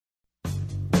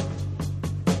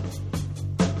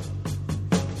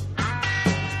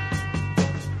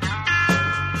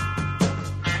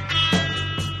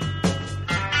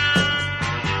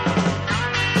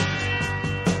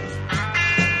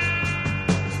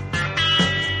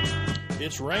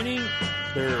It's raining.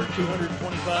 There are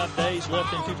 225 days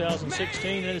left in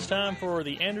 2016, and it's time for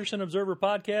the Anderson Observer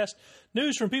Podcast.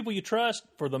 News from people you trust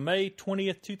for the May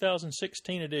 20th,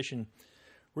 2016 edition.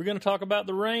 We're going to talk about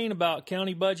the rain, about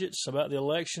county budgets, about the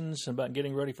elections, about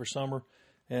getting ready for summer,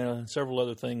 and several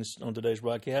other things on today's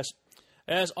broadcast.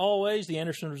 As always, the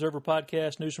Anderson Observer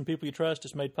Podcast, News from People You Trust,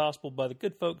 is made possible by the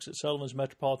good folks at Sullivan's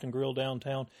Metropolitan Grill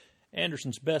downtown,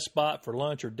 Anderson's best spot for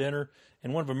lunch or dinner,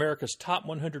 and one of America's top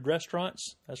 100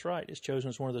 restaurants. That's right, it's chosen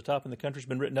as one of the top in the country. It's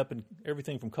been written up in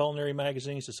everything from culinary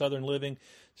magazines to Southern Living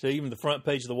to even the front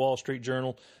page of the Wall Street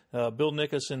Journal. Bill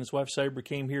Nickus and his wife Sabre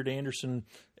came here to Anderson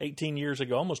 18 years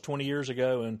ago, almost 20 years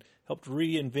ago, and helped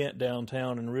reinvent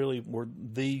downtown and really were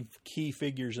the key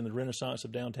figures in the renaissance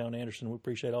of downtown Anderson. We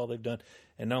appreciate all they've done.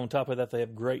 And on top of that, they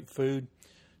have great food.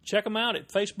 Check them out at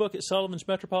Facebook at Sullivan's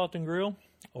Metropolitan Grill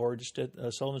or just at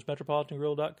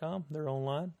sullivansmetropolitangrill.com. They're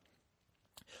online.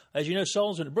 As you know,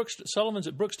 Sullivan's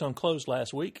at Brookstone closed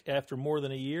last week after more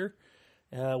than a year.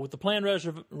 With the planned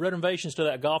renovations to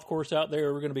that golf course out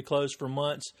there, we're going to be closed for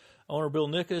months. Owner Bill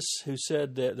Nickus, who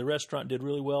said that the restaurant did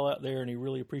really well out there and he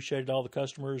really appreciated all the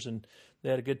customers and they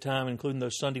had a good time, including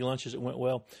those Sunday lunches that went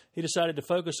well. He decided to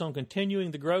focus on continuing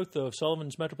the growth of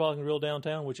Sullivan's Metropolitan Grill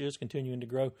downtown, which is continuing to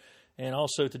grow, and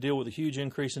also to deal with a huge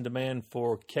increase in demand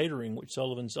for catering, which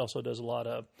Sullivan's also does a lot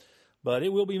of. But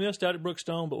it will be missed out at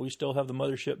Brookstone, but we still have the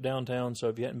mothership downtown, so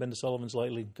if you hadn't been to Sullivan's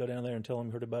lately, go down there and tell them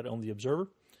you heard about it on The Observer.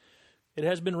 It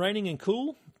has been raining and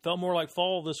cool. Felt more like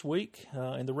fall this week,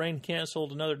 and the rain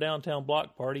canceled another downtown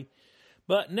block party.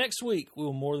 But next week, we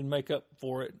will more than make up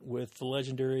for it with the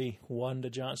legendary Wanda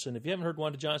Johnson. If you haven't heard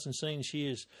Wanda Johnson sing, she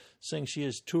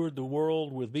has toured the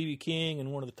world with B.B. King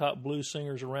and one of the top blues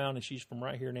singers around, and she's from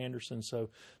right here in Anderson. So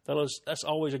that's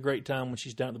always a great time when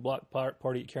she's down at the block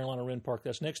party at Carolina Wren Park.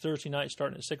 That's next Thursday night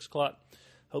starting at 6 o'clock.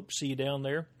 Hope to see you down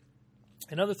there.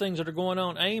 And other things that are going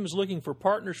on, AIM is looking for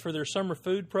partners for their summer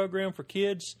food program for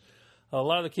kids. A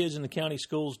lot of the kids in the county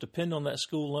schools depend on that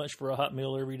school lunch for a hot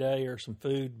meal every day or some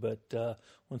food, but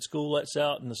when school lets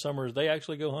out in the summers, they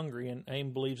actually go hungry, and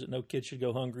AIM believes that no kid should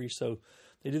go hungry, so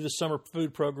they do the summer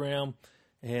food program,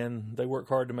 and they work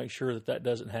hard to make sure that that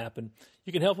doesn't happen.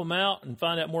 You can help them out and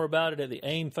find out more about it at the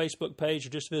AIM Facebook page,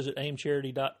 or just visit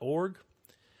aimcharity.org.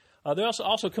 They're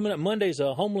also coming up Monday's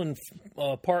a Homeland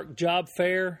Park Job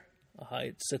Fair.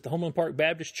 It's at the Homeland Park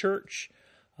Baptist Church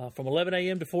from 11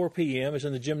 a.m. to 4 p.m. It's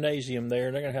in the gymnasium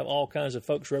there. They're going to have all kinds of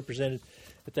folks represented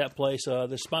at that place.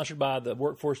 They're sponsored by the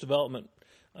Workforce Development.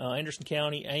 Anderson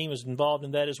County, AIM is involved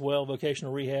in that as well.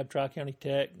 Vocational Rehab, Tri-County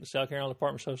Tech, the South Carolina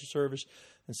Department of Social Service,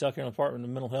 and South Carolina Department of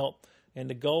Mental Health. And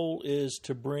the goal is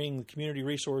to bring the community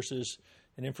resources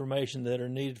and information that are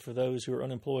needed for those who are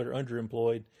unemployed or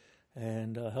underemployed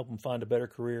and help them find a better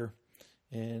career,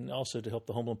 and also to help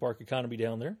the Homeland Park economy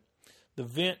down there. The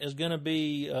event is going to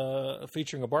be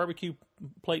featuring a barbecue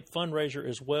plate fundraiser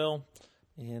as well,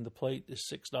 and the plate is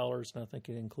 $6, and I think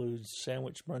it includes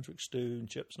sandwich, Brunswick stew, and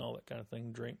chips, and all that kind of thing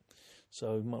to drink.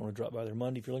 So you might want to drop by there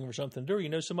Monday if you're looking for something to do. You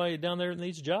know somebody down there that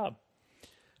needs a job.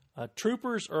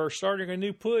 Troopers are starting a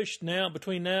new push now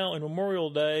between now and Memorial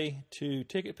Day to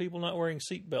ticket people not wearing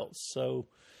seatbelts. So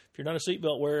if you're not a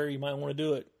seatbelt wearer, you might want to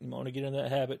do it. You might want to get in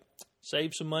that habit.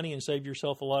 Save some money and save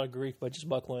yourself a lot of grief by just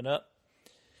buckling up.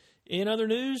 In other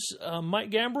news,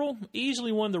 Mike Gambrill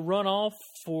easily won the runoff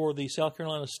for the South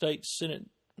Carolina State Senate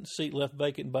seat left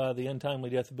vacant by the untimely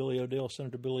death of Billy O'Dell.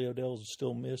 Senator Billy O'Dell is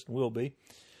still missed and will be.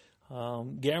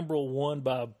 Gambrill won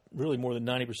by really more than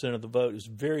 90% of the vote. It was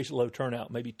very low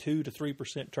turnout, maybe 2 to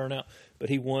 3% turnout, but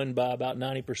he won by about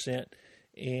 90%.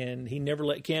 And he never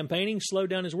let campaigning slow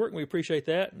down his work, and we appreciate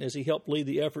that, as he helped lead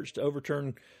the efforts to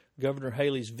overturn Governor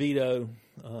Haley's veto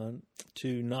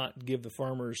to not give the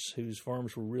farmers whose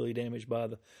farms were really damaged by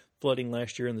the flooding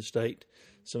last year in the state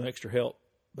some extra help.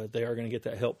 But they are going to get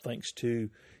that help thanks to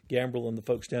Gambrill and the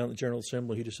folks down at the General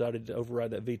Assembly who decided to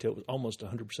override that veto. It was almost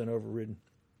 100% overridden.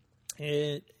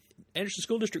 And Anderson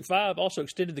School District 5 also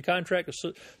extended the contract of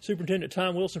Superintendent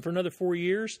Tom Wilson for another 4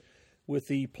 years with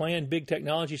the planned big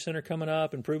technology center coming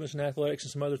up, improvements in athletics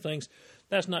and some other things.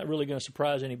 That's not really going to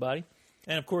surprise anybody.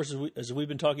 And, of course, as we've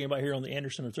been talking about here on the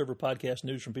Anderson Observer Podcast,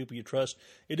 News from People You Trust,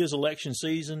 it is election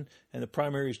season, and the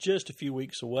primary is just a few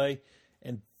weeks away.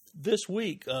 And this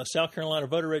week, South Carolina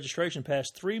voter registration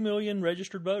passed 3 million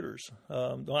registered voters.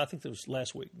 I think that was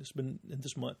last week. It's been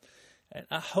this month. And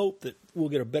I hope that we'll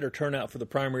get a better turnout for the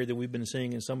primary than we've been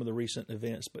seeing in some of the recent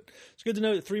events. But it's good to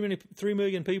know that 3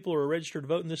 million people are registered to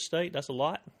vote in this state. That's a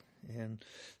lot. And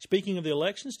speaking of the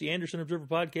elections, the Anderson Observer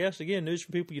Podcast, again, News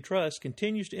from People You Trust,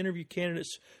 continues to interview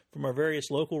candidates from our various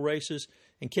local races.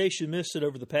 In case you missed it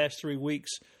over the past 3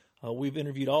 weeks, We've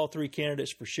interviewed all three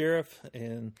candidates for sheriff,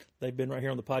 and they've been right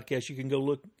here on the podcast. You can go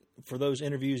look for those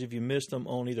interviews if you missed them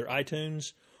on either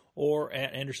iTunes or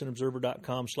at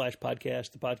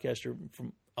AndersonObserver.com/podcast. The podcasts are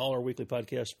from all our weekly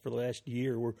podcasts for the last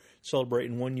year. We're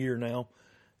celebrating 1 year now,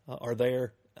 are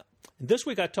there. And this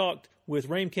week I talked with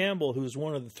Rame Campbell, who is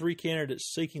one of the three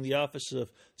candidates seeking the office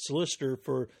of solicitor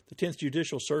for the 10th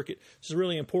Judicial Circuit. This is a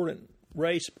really important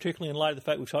race, particularly in light of the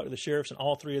fact we've talked to the sheriffs, and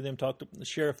all three of them talked, the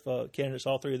sheriff candidates,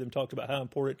 all three of them talked about how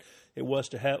important it was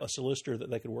to have a solicitor that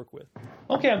they could work with.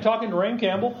 Okay, I'm talking to Rame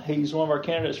Campbell. He's one of our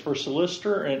candidates for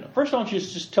solicitor. And first, why don't you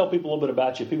just tell people a little bit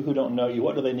about you, people who don't know you.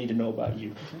 What do they need to know about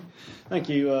you? Thank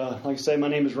you. Like I say, my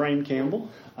name is Rame Campbell.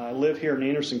 I live here in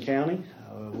Anderson County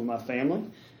with my family,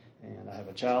 and I have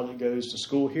a child that goes to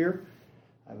school here.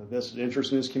 I have a vested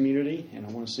interest in this community, and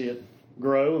I want to see it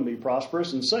grow and be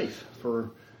prosperous and safe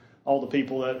for all the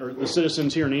people that are the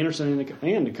citizens here in Anderson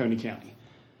and Coney County.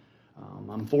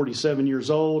 I'm 47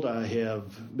 years old. I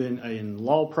have been in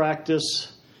law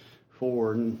practice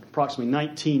for approximately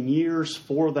 19 years.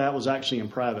 4 of that was actually in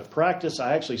private practice.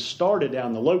 I actually started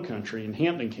down the Low Country in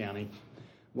Hampton County,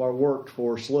 where I worked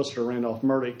for Solicitor Randolph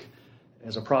Murdock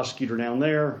as a prosecutor down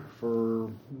there for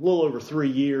a little over 3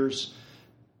 years.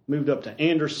 Moved up to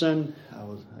Anderson.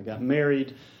 I got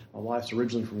married. My wife's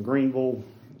originally from Greenville,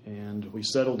 and we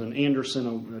settled in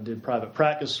Anderson. I did private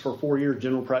practice for 4 years,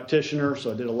 general practitioner,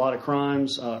 so I did a lot of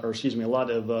crimes, a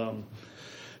lot of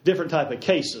different type of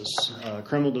cases,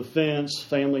 criminal defense,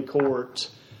 family court,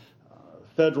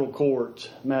 federal court,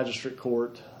 magistrate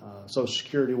court, Social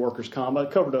Security, workers' comp. I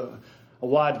covered a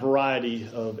wide variety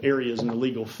of areas in the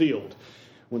legal field.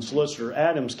 When Solicitor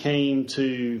Adams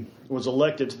was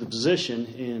elected to the position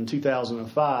in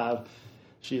 2005,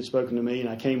 she had spoken to me, and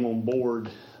I came on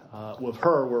board with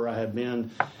her, where I have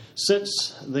been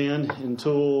since then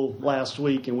until last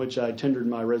week, in which I tendered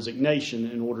my resignation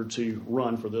in order to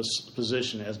run for this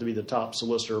position as to be the top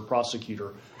solicitor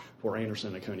prosecutor for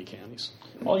Anderson and Coney counties.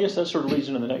 Well, I guess that sort of leads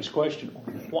into the next question.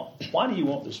 Why do you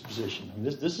want this position? I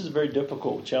mean, this is a very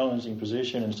difficult, challenging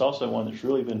position, and it's also one that's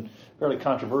really been fairly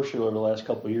controversial over the last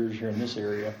couple of years here in this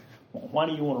area. Why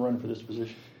do you want to run for this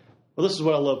position? Well, this is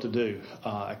what I love to do.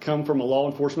 I come from a law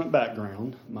enforcement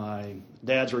background. My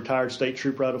dad's a retired state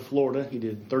trooper out of Florida. He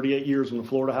did 38 years in the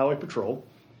Florida Highway Patrol.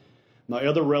 My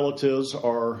other relatives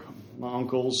are my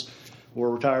uncles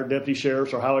were retired deputy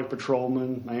sheriffs or highway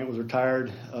patrolmen. My aunt was retired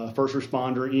first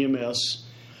responder, EMS.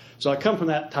 So I come from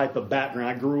that type of background.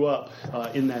 I grew up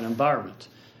in that environment.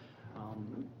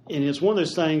 And it's one of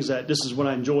those things that this is what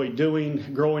I enjoyed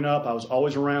doing. Growing up, I was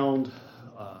always around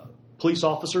police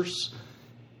officers.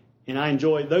 And I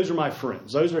enjoy, those are my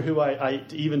friends. Those are who I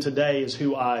even today is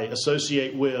who I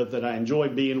associate with, that I enjoy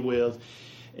being with.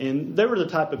 And they were the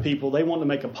type of people, they want to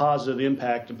make a positive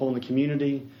impact upon the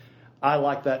community. I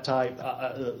like that type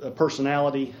of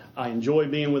personality. I enjoy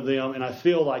being with them, and I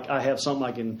feel like I have something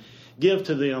I can give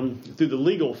to them through the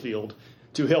legal field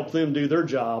to help them do their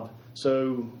job.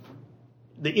 So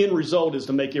the end result is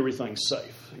to make everything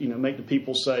safe, make the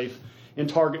people safe and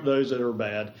target those that are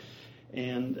bad.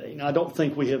 And I don't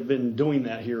think we have been doing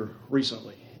that here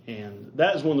recently. And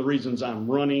that is one of the reasons I'm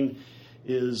running,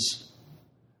 is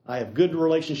I have good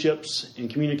relationships and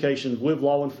communications with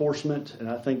law enforcement. And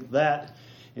I think that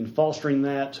in fostering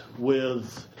that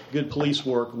with good police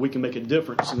work, we can make a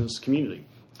difference in this community.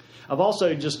 I've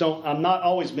also I'm not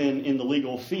always been in the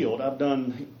legal field. I've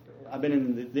been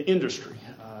in the industry.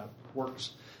 I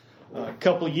worked a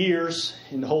couple of years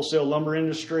in the wholesale lumber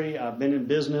industry. I've been in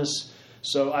business.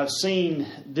 So I've seen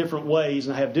different ways,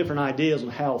 and I have different ideas on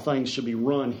how things should be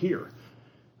run here.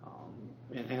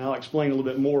 And I'll explain a little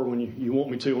bit more when you want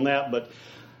me to on that. But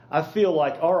I feel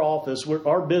like our office,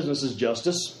 our business is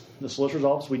justice. The solicitor's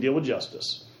office, we deal with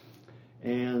justice.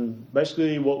 And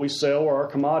basically what we sell, or our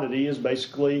commodity, is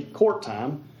basically court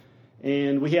time.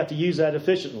 And we have to use that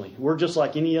efficiently. We're just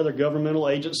like any other governmental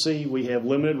agency. We have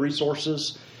limited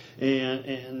resources,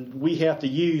 and we have to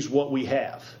use what we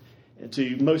have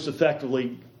to most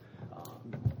effectively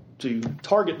to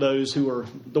target those who are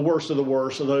the worst of the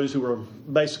worst, or those who are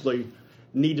basically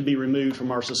need to be removed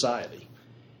from our society.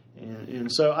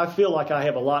 And so I feel like I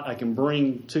have a lot I can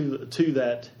bring to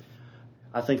that.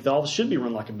 I think the office should be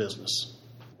run like a business.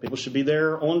 People should be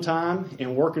there on time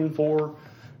and working for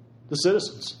the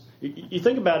citizens. You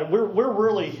think about it, we're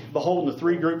really beholden to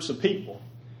 3 groups of people: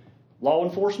 law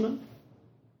enforcement,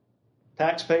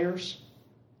 taxpayers,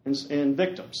 and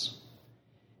victims.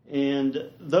 And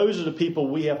those are the people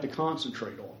we have to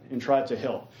concentrate on and try to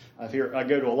help. I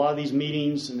go to a lot of these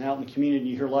meetings, and out in the community,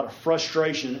 you hear a lot of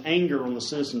frustration and anger on the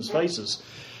citizens' faces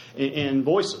and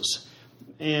voices.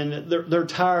 And they're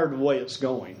tired of the way it's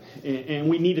going. And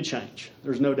we need to change.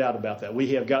 There's no doubt about that.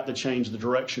 We have got to change the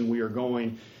direction we are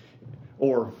going,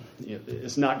 or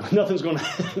nothing's going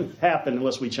to happen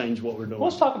unless we change what we're doing.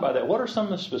 Let's talk about that. What are some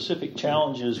of the specific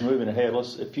challenges moving ahead?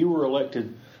 If you were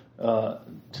elected to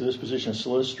this position as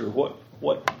solicitor,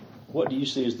 what do you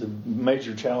see as the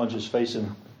major challenges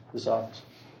facing this office?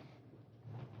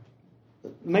 The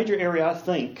major area, I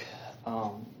think,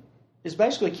 is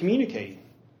basically communicating.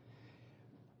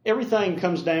 Everything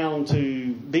comes down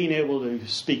to being able to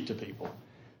speak to people,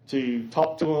 to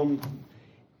talk to them.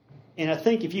 And I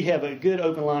think if you have a good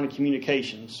open line of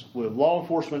communications with law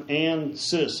enforcement and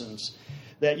citizens,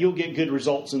 that you'll get good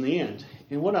results in the end.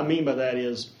 And what I mean by that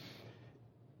is,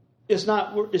 it's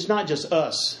not just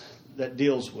us that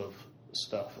deals with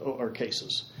stuff or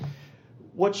cases.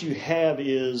 What you have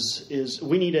is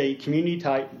we need a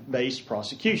community-type based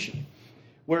prosecution,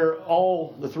 where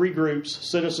all the three groups,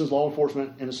 citizens, law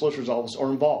enforcement, and the solicitor's office, are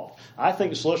involved. I think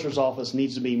the solicitor's office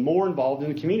needs to be more involved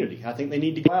in the community. I think they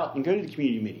need to go out and go to the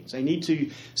community meetings. They need to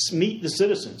meet the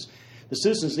citizens. The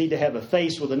citizens need to have a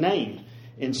face with a name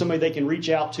and somebody they can reach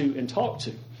out to and talk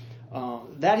to.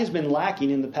 That has been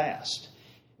lacking in the past.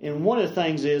 And one of the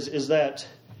things is that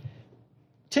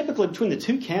typically between the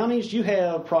two counties, you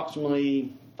have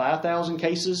approximately 5,000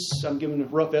 cases, I'm giving a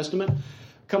rough estimate,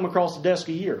 come across the desk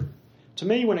a year. To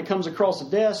me, when it comes across the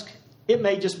desk, it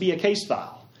may just be a case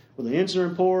file with an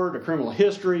incident report, a criminal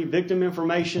history, victim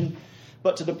information.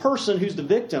 But to the person who's the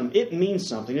victim, it means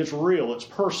something. It's real. It's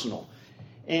personal.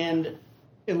 And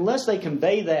unless they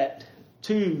convey that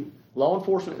to law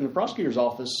enforcement and the prosecutor's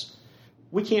office,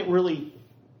 we can't really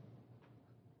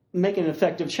make an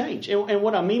effective change. And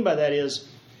what I mean by that is,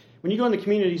 when you go in the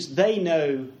communities, they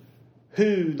know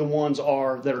who the ones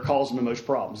are that are causing the most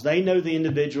problems. They know the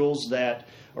individuals that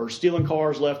are stealing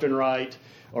cars left and right,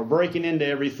 or breaking into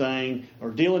everything, or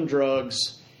dealing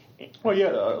drugs. Well,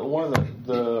 yeah, one of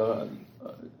the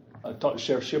I talked to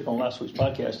Sheriff Ship on last week's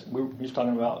podcast. He was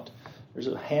talking about there's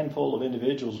a handful of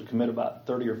individuals that commit about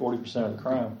 30 or 40% of the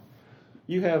crime.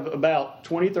 You have about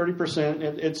 20, 30%,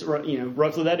 it's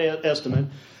roughly that estimate,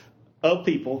 of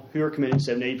people who are committing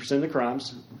 70, 80% of the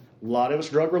crimes. A lot of it's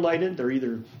drug-related. They're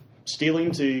either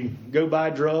stealing to go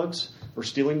buy drugs or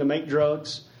stealing to make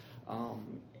drugs.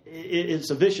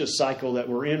 It's a vicious cycle that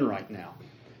we're in right now.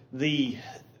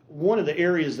 One of the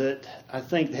areas that I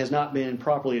think has not been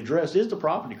properly addressed is the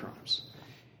property crimes.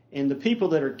 And the people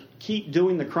that keep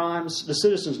doing the crimes, the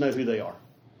citizens know who they are.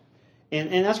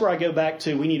 And that's where I go back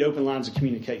to, we need open lines of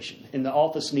communication. And the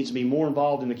office needs to be more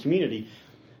involved in the community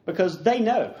because they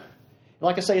know.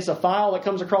 Like I say, it's a file that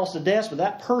comes across the desk, but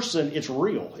that person, it's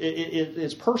real.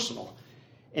 It's personal.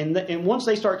 And once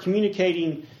they start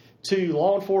communicating to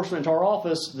law enforcement, to our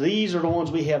office, these are the ones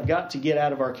we have got to get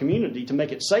out of our community to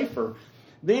make it safer.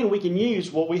 Then we can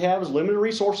use what we have as limited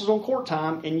resources on court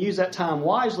time and use that time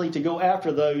wisely to go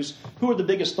after those who are the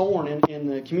biggest thorn in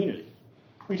the community.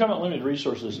 When you're talking about limited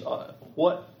resources,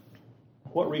 what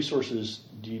resources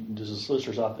does the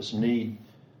solicitor's office need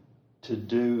to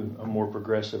do a more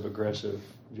progressive, aggressive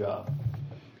job?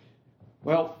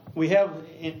 Well, we have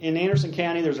in Anderson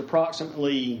County, there's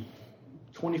approximately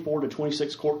 24 to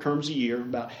 26 court terms a year.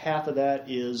 About half of that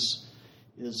is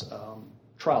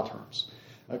trial terms.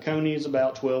 Coney is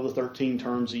about 12 to 13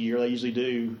 terms a year. They usually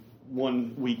do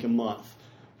 1 week a month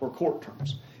for court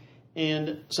terms.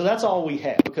 And so that's all we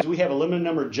have, because we have a limited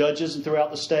number of judges throughout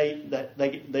the state that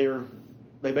they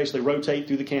basically rotate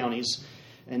through the counties,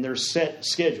 and they're set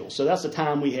schedules. So that's the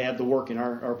time we have to work in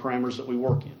our parameters that we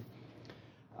work in.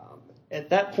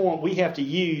 At that point, we have to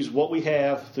use what we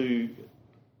have through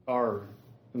our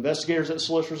investigators at the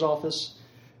solicitor's office,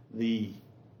 the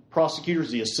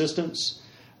prosecutors, the assistants,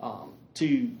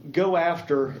 to go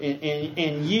after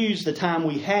and use the time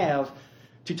we have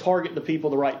to target the people,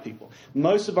 the right people.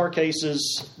 Most of our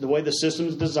cases, the way the system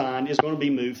is designed, is going to be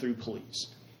moved through police.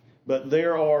 But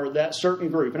there are that certain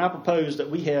group, and I propose that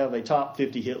we have a top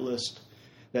 50 hit list,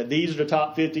 that these are the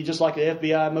top 50, just like the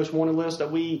FBI most wanted list,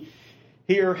 that we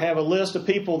here have a list of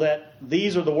people that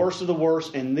these are the worst of the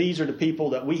worst, and these are the people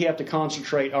that we have to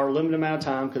concentrate our limited amount of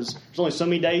time, because there's only so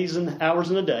many days and hours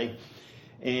in a day,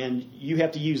 and you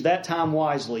have to use that time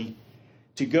wisely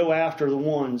to go after the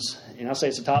ones, and I say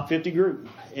it's a top 50 group,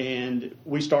 and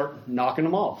we start knocking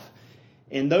them off.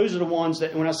 And those are the ones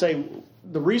that, when I say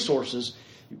the resources,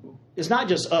 it's not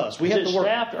just us. We have to work.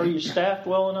 Are you staffed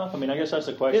well enough? I mean, I guess that's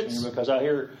the question, because I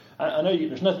know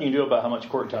there's nothing you can do about how much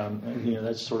court time,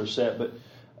 that's sort of set, but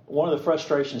one of the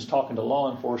frustrations talking to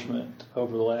law enforcement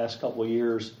over the last couple of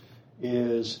years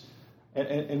is,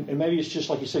 and maybe it's just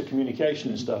like you said, communication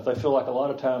and stuff. They feel like a lot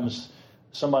of times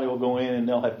somebody will go in and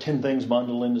they'll have 10 things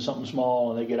bundled into something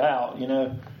small, and they get out,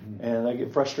 and they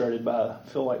get frustrated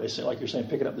feel like like you're saying,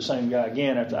 picking up the same guy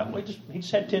again after that. Well, he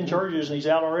just had 10 charges and he's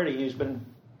out already.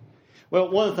 Well,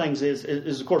 one of the things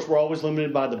is of course we're always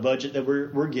limited by the budget that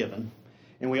we're given,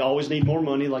 and we always need more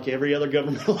money. Like every other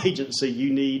governmental agency,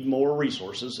 you need more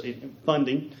resources,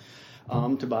 funding,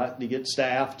 to get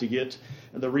staff, to get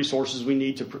the resources we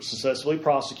need to successfully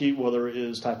prosecute, whether it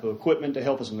is type of equipment to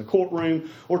help us in the courtroom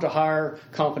or to hire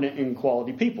competent and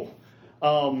quality people.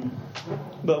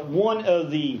 But one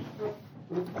of the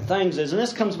things is, and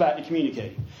this comes back to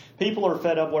communicating. People are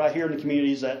fed up. What I hear in the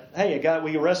community is that, hey,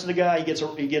 we arrested a guy,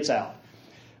 he gets out.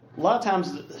 A lot of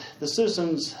times the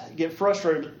citizens get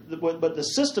frustrated, but the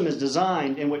system is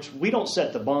designed in which we don't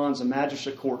set the bonds, the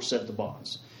magistrate courts set the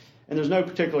bonds. And there's no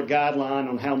particular guideline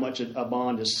on how much a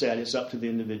bond is set. It's up to the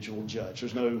individual judge.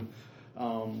 There's no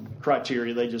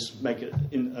criteria. They just make it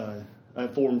an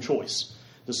informed choice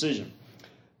decision.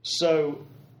 So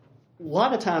a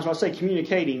lot of times when I say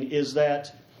communicating is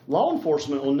that law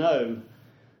enforcement will know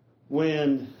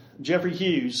when Jeffrey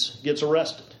Hughes gets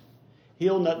arrested.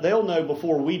 They'll know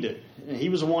before we do. And he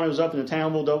was the one who was up in the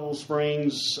Townville, Double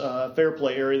Springs,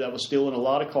 Fairplay area that was stealing a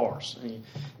lot of cars.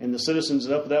 And the citizens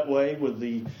up that way with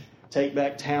the Take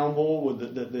Back Townville, with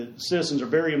the citizens are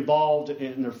very involved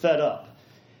and they're fed up.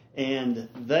 And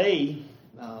they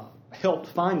helped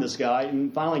find this guy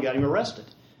and finally got him arrested.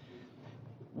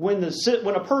 When they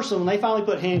finally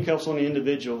put handcuffs on the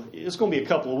individual, it's going to be a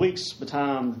couple of weeks by the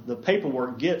time the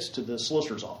paperwork gets to the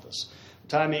solicitor's office.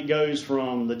 The time it goes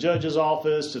from the judge's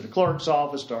office to the clerk's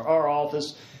office to our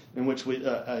office, in which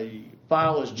a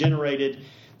file is generated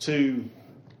to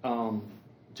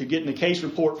getting the case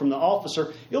report from the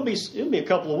officer, it'll be a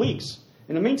couple of weeks.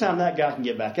 In the meantime, that guy can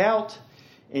get back out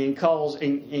and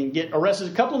get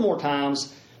arrested a couple more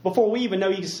times before we even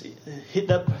know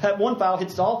that one file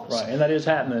hits the office. Right, and that is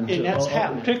happening. And that's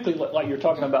happening. Particularly like you're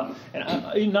talking about,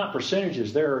 and not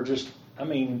percentages, there are just,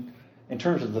 in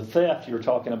terms of the theft you're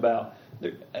talking about,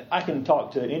 I can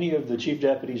talk to any of the chief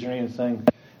deputies or anything,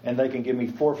 and they can give me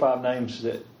 4 or 5 names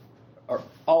that are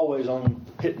always on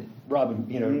hitting,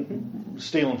 robbing,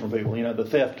 stealing from people, the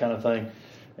theft kind of thing.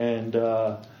 And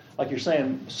like you're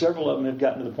saying, several of them have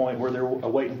gotten to the point where they're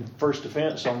awaiting first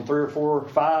defense on 3 or 4 or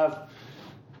 5,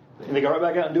 and they go right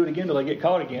back out and do it again until they get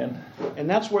caught again. And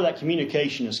that's where that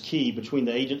communication is key between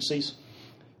the agencies,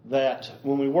 that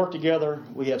when we work together,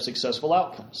 we have successful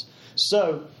outcomes.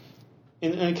 So,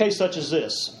 in a case such as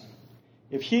this,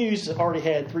 if Hughes already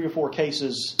had 3 or 4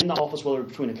 cases in the office, whether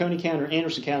between Oconee County or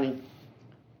Anderson County,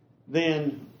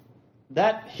 then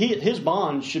his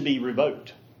bond should be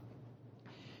revoked.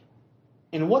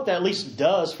 And what that at least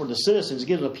does for the citizens, it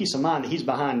gives them a peace of mind that he's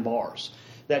behind bars,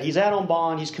 that he's out on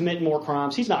bond, he's committing more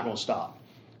crimes, he's not going to stop.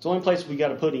 The only place we got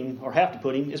to put him, or have to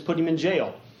put him, is put him in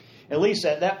jail. At least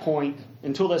at that point,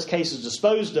 until this case is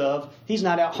disposed of, he's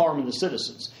not out harming the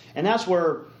citizens. And that's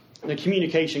where the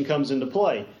communication comes into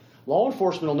play. Law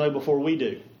enforcement will know before we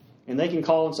do. And they can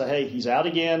call and say, hey, he's out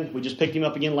again. We just picked him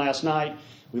up again last night.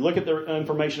 We look at the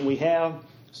information we have,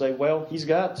 say, well, he's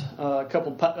got a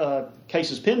couple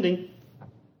cases pending.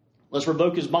 Let's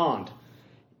revoke his bond.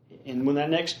 And when that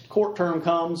next court term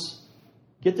comes,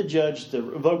 get the judge to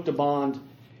revoke the bond.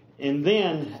 And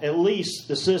then at least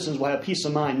the citizens will have peace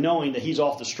of mind knowing that he's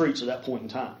off the streets at that point in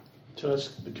time. So that's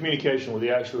the communication with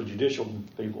the actual judicial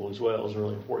people as well is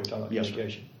really important. Talking about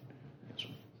communication. Yes, sir.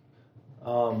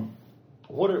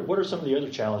 What are some of the other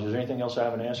challenges? Anything else I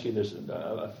haven't asked you?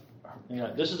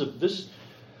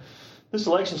 This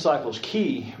election cycle is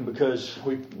key because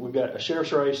we've got a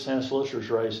sheriff's race and a solicitor's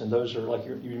race, and those are, like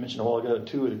you mentioned a while ago,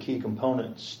 2 of the key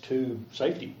components to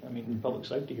safety. Public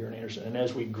safety here in Anderson. And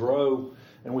as we grow,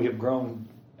 and we have grown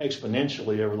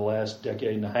exponentially over the last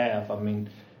decade and a half,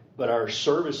 but our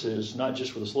services, not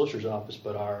just for the solicitor's office,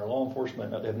 but our law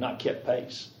enforcement, have not kept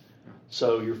pace.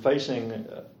 So you're facing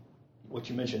what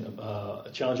you mentioned, a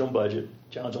challenge on budget,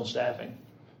 challenge on staffing,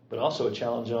 but also a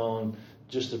challenge on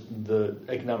just the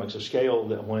economics of scale,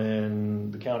 that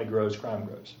when the county grows, crime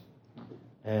grows.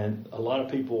 And a lot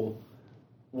of people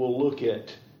will look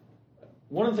at,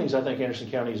 one of the things I think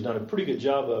Anderson County has done a pretty good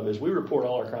job of is we report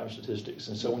all our crime statistics.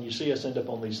 And so when you see us end up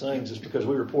on these things, it's because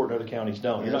we report and other counties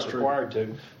don't. You're not required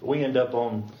to. But we end up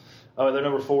on, they're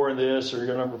number 4 in this, or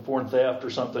you're number 4 in theft or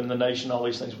something in the nation, all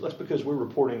these things. But that's because we're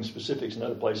reporting specifics and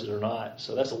other places are not.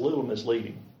 So that's a little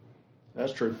misleading.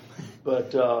 That's true.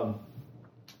 But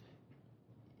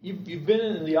you've been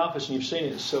in the office and you've seen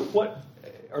it. So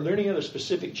are there any other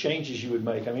specific changes you would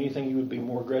make? Anything you would be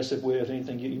more aggressive with?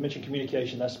 Anything you mentioned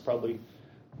communication. That's probably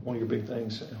one of your big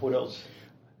things. What else?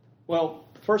 Well,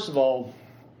 first of all,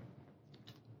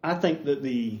 I think that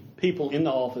the people in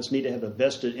the office need to have a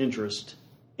vested interest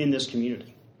in this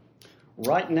community.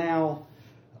 Right now,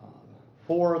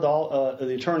 for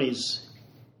the attorneys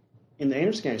in the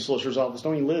Anderson County Solicitor's Office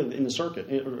don't even live in the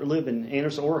circuit or live in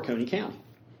Anderson or Oconee County.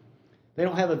 They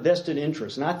don't have a vested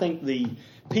interest. And I think the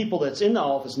people that's in the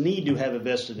office need to have a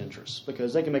vested interest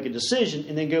because they can make a decision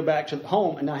and then go back to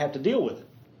home and not have to deal with it.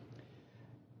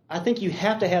 I think you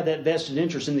have to have that vested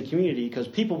interest in the community because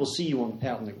people will see you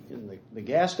out in the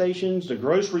gas stations, the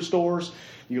grocery stores.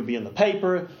 You'll be in the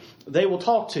paper. They will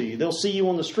talk to you. They'll see you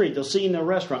on the street. They'll see you in the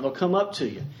restaurant. They'll come up to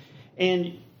you.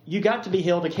 And you got to be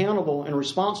held accountable and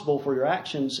responsible for your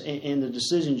actions and the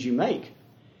decisions you make.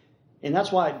 And that's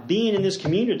why being in this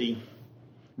community,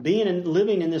 being and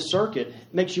living in this circuit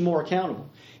makes you more accountable.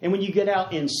 And when you get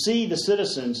out and see the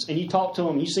citizens and you talk to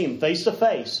them, you see them face to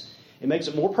face, it makes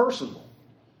it more personal.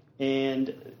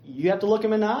 And you have to look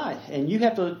them in the eye, and you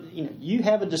have to, you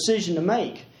have a decision to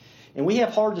make, and we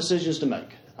have hard decisions to make.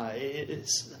 A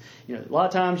lot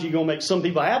of times you're going to make some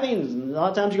people happy, and a lot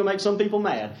of times you're going to make some people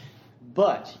mad.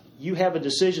 But you have a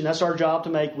decision. That's our job to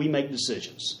make. We make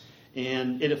decisions,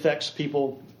 and it affects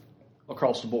people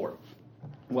across the board,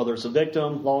 whether it's a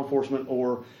victim, law enforcement,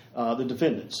 or the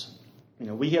defendants.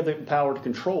 We have the power to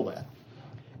control that,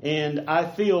 and I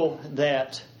feel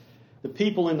that the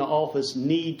people in the office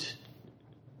need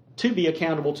to be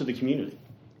accountable to the community.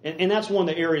 And that's one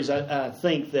of the areas I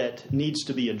think that needs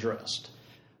to be addressed.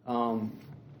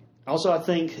 Also, I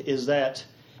think is that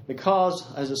because,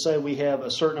 as I say, we have a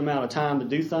certain amount of time to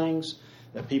do things,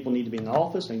 that people need to be in the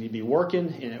office, they need to be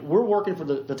working. And we're working for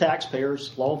the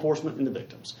taxpayers, law enforcement, and the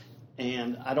victims.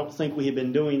 And I don't think we have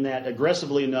been doing that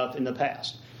aggressively enough in the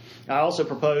past. I also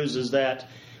propose is that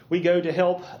we go to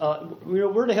help,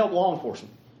 we're to help law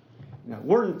enforcement.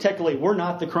 We're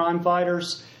not the crime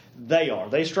fighters. They are.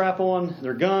 They strap on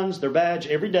their guns, their badge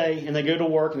every day, and they go to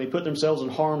work and they put themselves in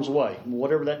harm's way.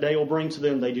 Whatever that day will bring to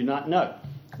them, they do not know.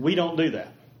 We don't do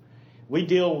that. We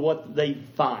deal with what they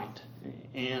find.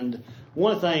 And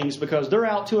one of the things, because they're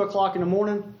out 2 o'clock in the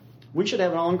morning, we should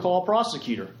have an on-call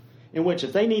prosecutor in which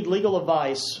if they need legal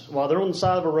advice while they're on the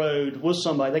side of a road with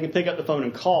somebody, they can pick up the phone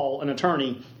and call an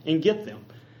attorney and get them.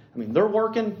 They're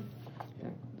working.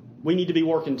 We need to be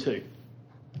working too.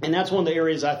 And that's one of the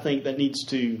areas I think that needs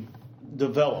to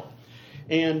develop.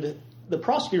 And the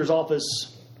prosecutor's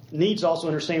office needs to also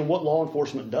understand what law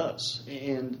enforcement does.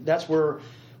 And that's where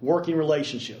working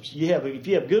relationships. If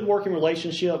you have good working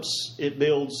relationships, it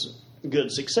builds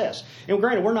good success. And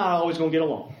granted, we're not always going to get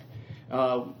along.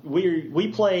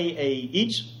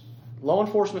 Each law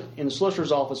enforcement in the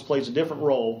solicitor's office plays a different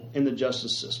role in the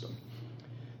justice system.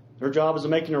 Their job is to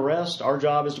make an arrest. Our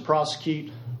job is to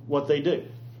prosecute what they do.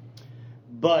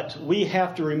 But we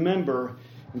have to remember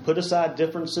and put aside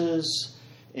differences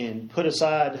and put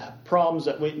aside problems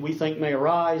that we think may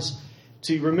arise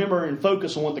to remember and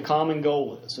focus on what the common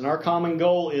goal is. And our common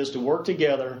goal is to work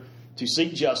together to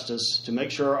seek justice, to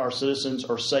make sure our citizens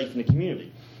are safe in the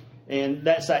community. And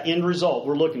that's that end result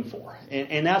we're looking for.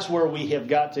 And that's where we have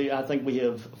got to, I think we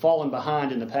have fallen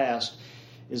behind in the past,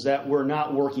 is that we're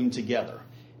not working together.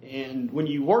 And when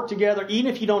you work together,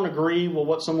 even if you don't agree with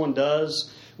what someone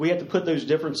does, we have to put those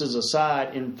differences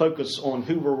aside and focus on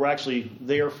who we're actually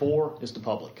there for, is the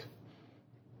public.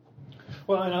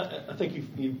 Well, and I think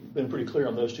you've been pretty clear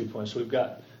on those 2 points. So we've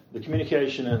got the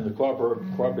communication and the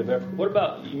cooperative effort. What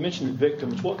about, you mentioned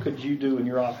victims. What could you do in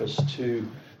your office to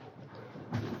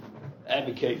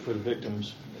advocate for the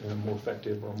victims in a more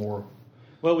effective or more...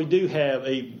 Well, we do have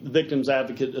a victims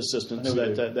advocate assistance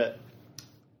that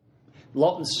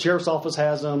the sheriff's office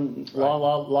has them. Right. A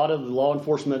lot of the law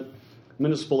enforcement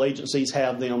municipal agencies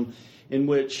have them, in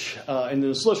which, and then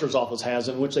the solicitor's office has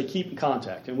them, in which they keep in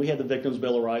contact. And we have the Victims'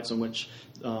 Bill of Rights, in which,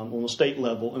 on the state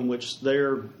level, in which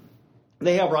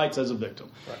they have rights as a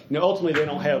victim. Right. Ultimately, they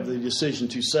don't have the decision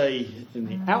to say in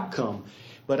the outcome,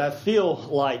 but I feel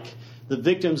like the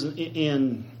victims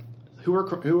who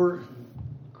are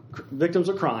victims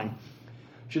of crime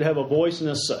should have a voice and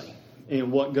a say in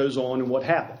what goes on and what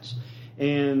happens.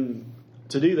 And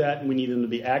to do that, we need them to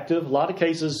be active. A lot of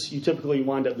cases you typically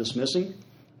wind up dismissing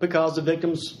because the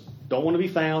victims don't want to be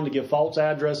found, to give false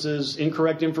addresses,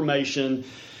 incorrect information.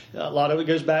 A lot of it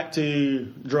goes back to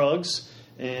drugs,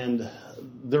 and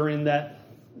they're in that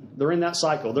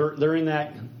cycle. They're in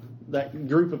that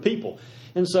group of people,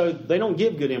 and so they don't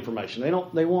give good information.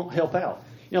 They won't help out.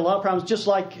 A lot of problems, just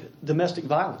like domestic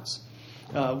violence.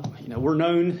 We're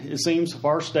known, it seems,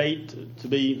 for our state to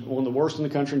be one of the worst in the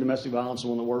country in domestic violence,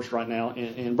 and one of the worst right now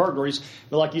in burglaries.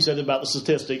 But like you said about the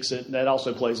statistics, that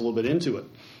also plays a little bit into it.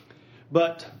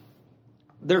 But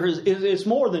it's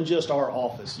more than just our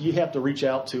office. You have to reach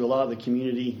out to a lot of the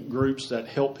community groups that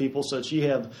help people, such you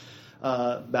have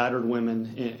battered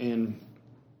women and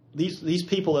these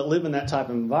people that live in that type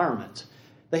of environment.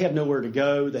 They have nowhere to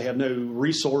go. They have no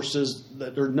resources.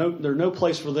 There's no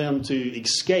place for them to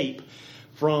escape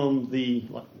from the,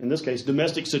 in this case,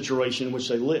 domestic situation in which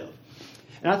they live.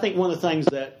 And I think one of the things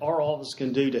that our office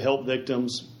can do to help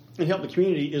victims and help the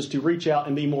community is to reach out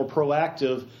and be more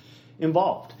proactive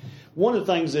involved. One of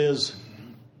the things is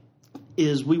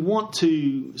we want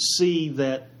to see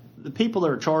that the people that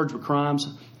are charged with crimes,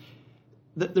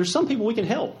 that there's some people we can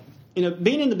help.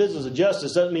 Being in the business of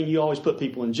justice doesn't mean you always put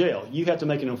people in jail. You have to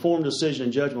make an informed decision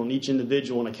and judgment on each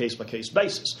individual on a case-by-case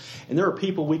basis. And there are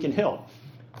people we can help.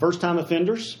 First-time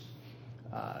offenders,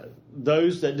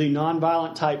 those that do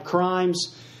nonviolent type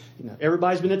crimes.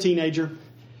 Everybody's been a teenager,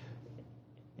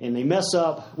 and they mess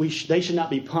up. They should not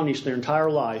be punished their entire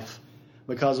life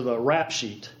because of a rap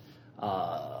sheet.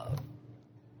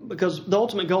 Because the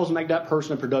ultimate goal is to make that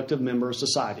person a productive member of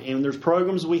society. And there's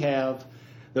programs we have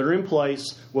that are in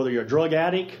place, whether you're a drug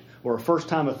addict or a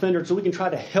first-time offender, so we can try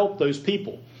to help those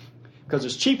people. Because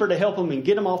it's cheaper to help them and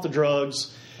get them off the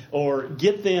drugs or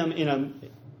get them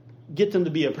to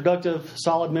be a productive,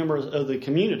 solid member of the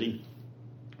community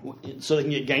so they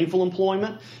can get gainful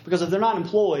employment. Because if they're not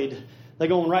employed, they're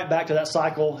going right back to that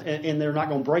cycle, and they're not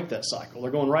going to break that cycle.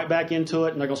 They're going right back into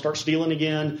it, and they're going to start stealing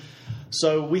again.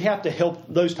 So we have to help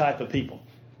those type of people.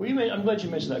 Well, I'm glad you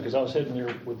mentioned that because I was heading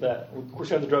there with that. Of course,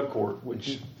 you have the drug court,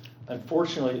 which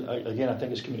unfortunately, again, I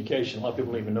think is communication. A lot of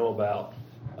people don't even know about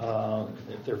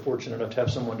if they're fortunate enough to have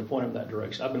someone to point them in that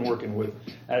direction. I've been working with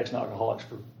addicts and alcoholics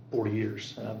for 40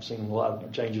 years, and I've seen a lot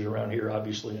of changes around here,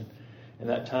 obviously, in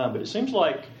that time. But it seems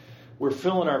like we're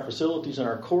filling our facilities and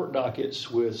our court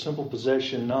dockets with simple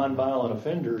possession, nonviolent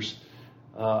offenders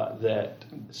that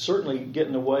certainly get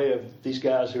in the way of these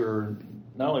guys who are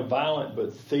not only violent,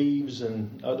 but thieves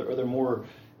and other more.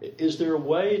 Is there a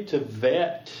way to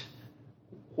vet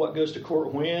what goes to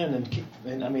court when?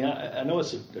 And I mean, I know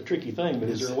it's a tricky thing, but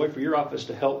is there a way for your office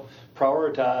to help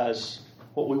prioritize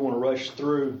what we want to rush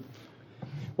through?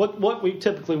 What we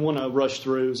typically want to rush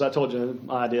through is, I told you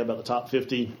my idea about the top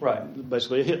 50, right?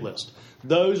 Basically a hit list.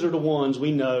 Those are the ones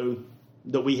we know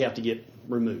that we have to get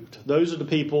removed. Those are the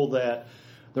people that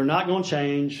they're not going to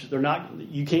change.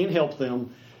 You can't help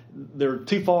them. They're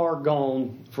too far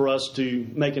gone for us to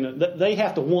make they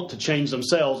have to want to change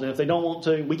themselves, and if they don't want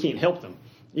to, we can't help them.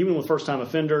 Even with first-time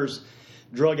offenders,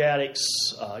 drug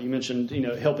addicts, you mentioned,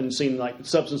 helping seem like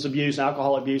substance abuse,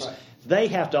 alcohol abuse. Right. They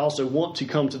have to also want to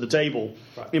come to the table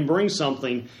and bring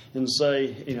something and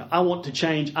say, I want to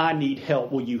change. I need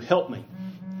help. Will you help me?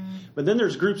 Mm-hmm. But then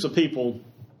there's groups of people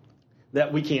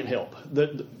that we can't help.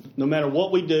 No matter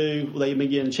what we do, they've been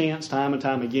given a chance time and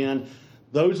time again.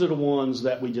 Those are the ones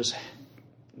that we just,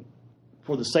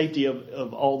 for the safety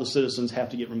of all the citizens, have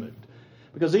to get removed.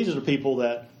 Because these are the people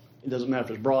that, it doesn't matter if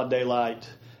it's broad daylight,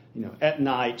 at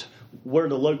night, where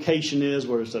the location is,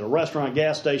 whether it's at a restaurant,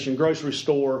 gas station, grocery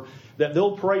store, that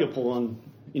they'll prey upon,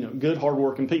 good,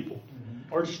 hardworking people.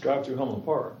 Mm-hmm. Or just drive through Humboldt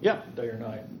Park, yeah, day or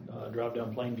night. Drive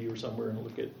down Plainview or somewhere and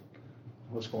look at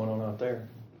what's going on out there.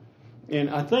 And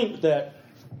I think that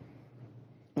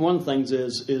one of the things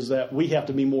is that we have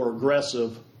to be more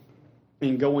aggressive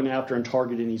in going after and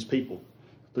targeting these people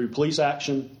through police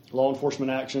action, law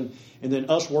enforcement action, and then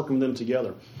us working with them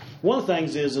together. One of the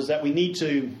things is that we need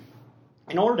to,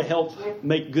 in order to help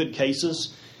make good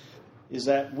cases, is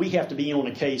that we have to be on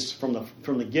a case from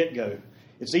the get-go.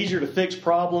 It's easier to fix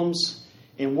problems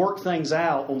and work things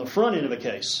out on the front end of a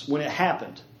case when it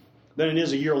happened than it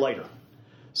is a year later.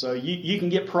 So you can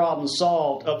get problems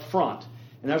solved up front.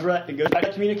 And that's right. It goes back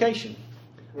to communication.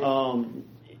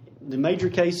 The major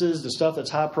cases, the stuff that's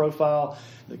high profile,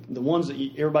 the ones that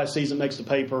everybody sees that makes the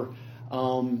paper,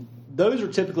 those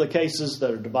are typically cases that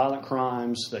are violent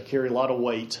crimes that carry a lot of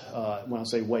weight. When I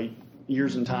say weight,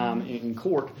 years in time in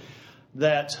court,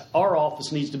 that our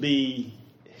office needs to be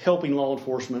helping law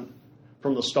enforcement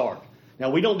from the start. Now,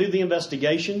 we don't do the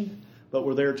investigation, but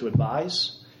we're there to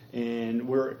advise, and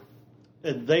we're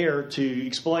there to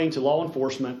explain to law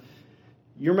enforcement,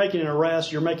 you're making an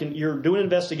arrest, you're doing an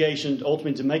investigation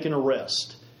ultimately to make an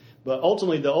arrest. But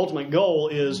ultimately, the ultimate goal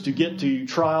is to get to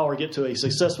trial or get to a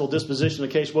successful disposition of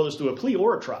the case, whether it's through a plea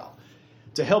or a trial.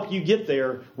 To help you get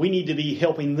there, we need to be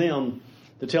helping them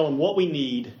to tell them what we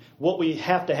need, what we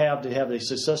have to have a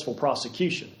successful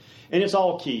prosecution. And it's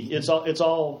all key. It's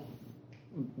all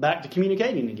back to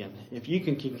communicating again. If you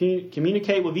can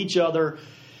communicate with each other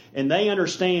and they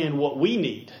understand what we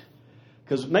need,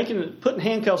 because putting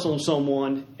handcuffs on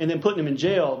someone and then putting them in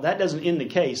jail, that doesn't end the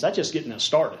case. That's just getting it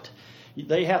started.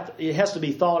 it has to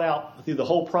be thought out through the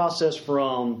whole process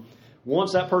from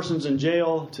once that person's in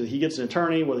jail to he gets an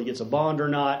attorney, whether he gets a bond or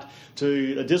not,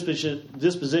 to a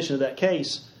disposition of that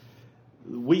case.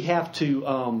 We have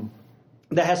to,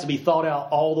 that has to be thought out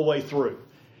all the way through.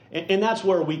 And that's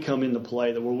where we come into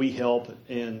play, where we help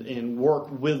and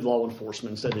work with law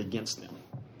enforcement instead of against them.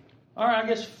 All right, I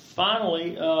guess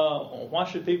finally, why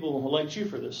should people elect you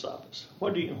for this office?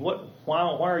 Why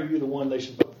are you the one they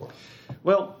should vote for?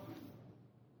 Well,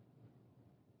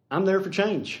 I'm there for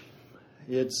change.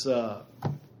 There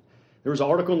was an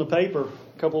article in the paper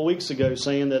a couple of weeks ago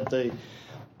saying that the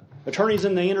attorneys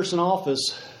in the Anderson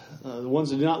office, the ones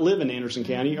that do not live in Anderson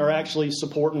County, are actually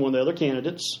supporting one of the other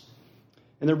candidates,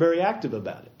 and they're very active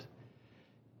about it.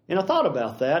 And I thought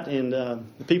about that, and the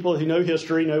people who know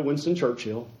history know Winston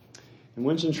Churchill. And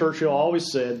Winston Churchill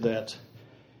always said that,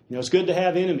 it's good to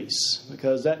have enemies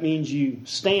because that means you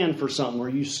stand for something or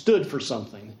you stood for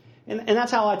something. And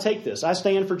that's how I take this. I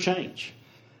stand for change.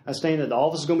 I stand that the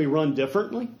office is going to be run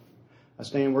differently. I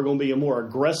stand we're going to be a more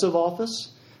aggressive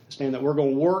office. I stand that we're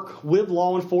going to work with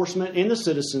law enforcement and the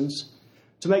citizens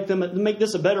to make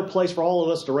this a better place for all of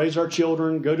us to raise our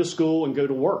children, go to school, and go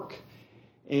to work.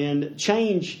 And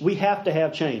change, we have to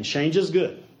have change. Change is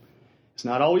good. It's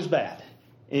not always bad.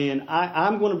 And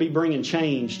I'm going to be bringing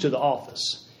change to the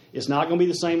office. It's not going to be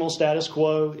the same old status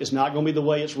quo. It's not going to be the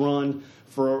way it's run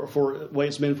for the way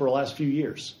it's been for the last few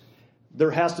years.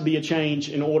 There has to be a change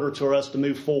in order for us to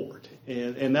move forward.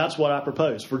 And that's what I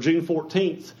propose. For June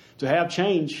 14th, to have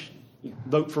change,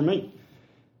 vote for me.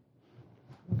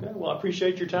 Okay, well, I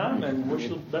appreciate your time and wish you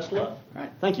the best of luck. All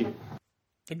right, thank you.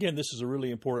 Again, this is a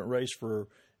really important race for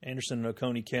Anderson and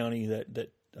Oconee County.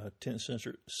 That 10th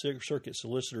Circuit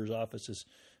Solicitor's Office is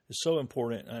so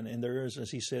important, and there is,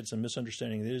 as he said, some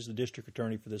misunderstanding. It is the district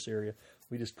attorney for this area.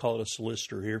 We just call it a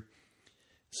solicitor here.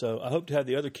 So I hope to have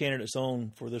the other candidates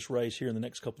on for this race here in the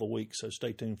next couple of weeks, so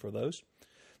stay tuned for those.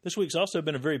 This week's also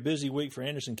been a very busy week for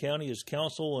Anderson County as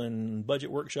council and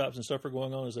budget workshops and stuff are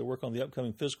going on as they work on the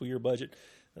upcoming fiscal year budget.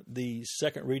 The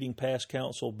second reading passed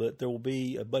council, but there will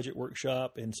be a budget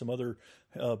workshop and some other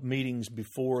meetings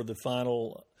before the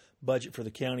final budget for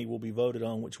the county will be voted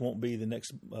on, which won't be the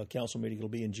next council meeting. It'll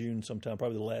be in June sometime,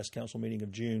 probably the last council meeting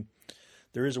of June.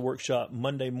 There is a workshop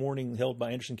Monday morning held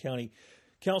by Anderson County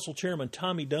Council Chairman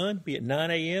Tommy Dunn, be at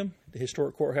 9 a.m., the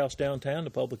historic courthouse downtown.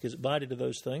 The public is invited to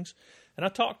those things. And I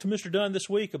talked to Mr. Dunn this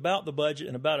week about the budget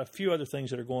and about a few other things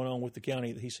that are going on with the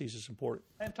county that he sees as important.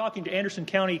 I'm talking to Anderson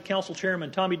County Council Chairman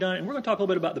Tommy Dunn, and we're going to talk a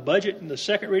little bit about the budget. And the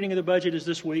second reading of the budget is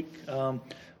this week.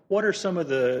 What are some of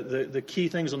the key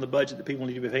things on the budget that people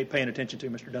need to be paying attention to,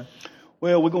 Mr. Dunn?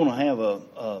 Well, we're going to have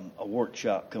a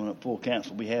workshop coming up full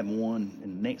council. We have one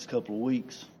in the next couple of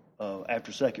weeks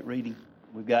after second reading.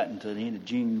 We've gotten to the end of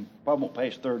June. Probably won't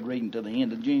pass third reading until the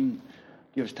end of June.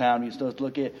 Give us time to get stuff to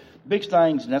look at. Big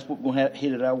things, and that's what we're going to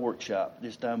hit at our workshop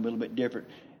this time, a little bit different,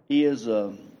 is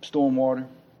stormwater,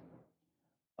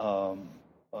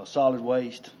 solid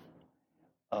waste,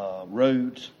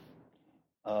 roads.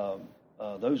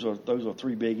 Those are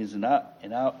three big ones, and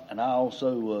I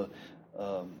also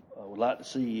would like to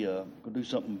see go do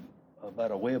something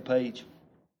about our web page,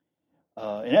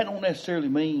 and that don't necessarily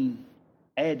mean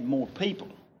add more people.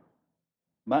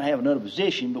 Might have another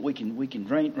position, but we can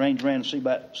range around and see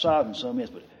about solving some of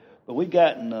this. But we've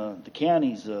gotten the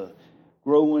counties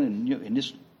growing, and in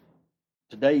this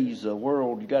today's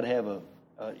world, you got to have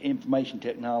information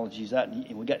technologies out,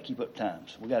 and we got to keep up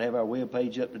times. We got to have our web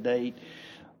page up to date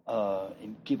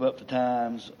and keep up the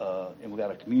times. And we got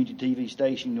a community TV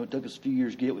station. It took us a few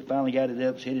years to get. We finally got it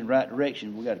up. It's heading in the right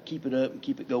direction. We got to keep it up and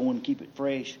keep it going, and keep it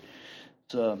fresh.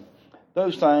 So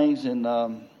those things, and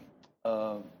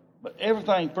but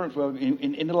everything, first of all,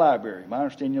 in the library. My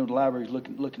understanding, the library is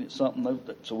looking at something.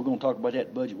 So we're going to talk about that at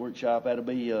the budget workshop. That'll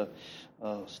be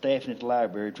staffing at the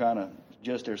library trying to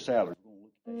adjust their salaries.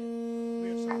 We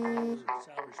have some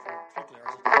salaries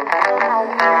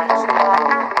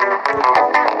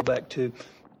for back to.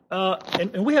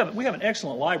 And we have an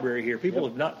excellent library here. People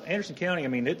have not Anderson County. I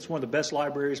mean, it's one of the best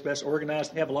libraries, best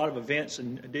organized. They have a lot of events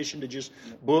in addition to just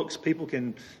books. People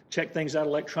can check things out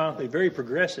electronically. Very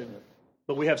progressive,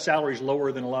 but we have salaries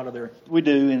lower than a lot of their. We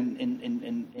do,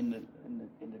 and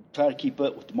try to keep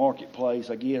up with the marketplace.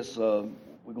 I guess we're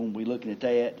going to be looking at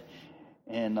that,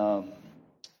 and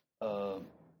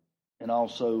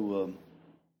also.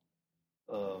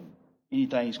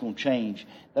 Anything's going to change.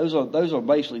 Those are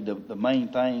basically the main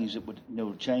things that would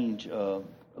change,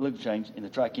 look change in the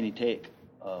Tri-County Tech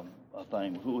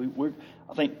thing.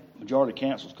 I think majority of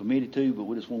council's committed to, but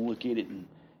we just want to look at it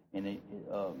and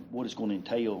what it's going to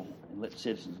entail, and let the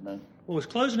citizens know. Well, it's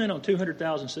closing in on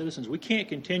 200,000 citizens. We can't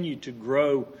continue to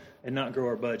grow and not grow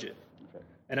our budget. Okay.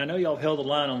 And I know y'all have held the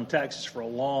line on taxes for a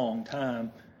long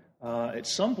time. At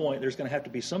some point, there's going to have to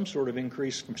be some sort of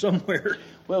increase from somewhere.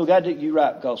 Well, you're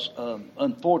right, because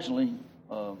unfortunately,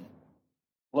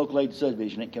 local aid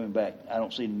subdivision ain't coming back. I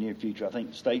don't see it in the near future. I think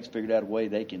the state's figured out a way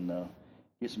they can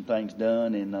get some things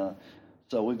done, and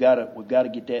so we've got to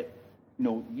get that. You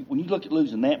know, when you look at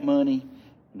losing that money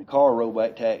and the car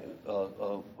rollback tax,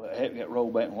 having got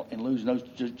rolled back and losing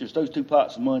those two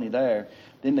pots of money there,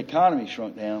 then the economy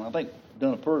shrunk down. I think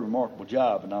done a pretty remarkable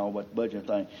job and all about the budget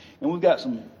thing, and we've got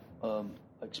some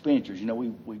expenditures. You know,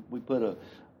 we put a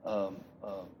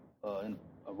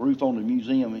roof on the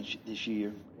museum this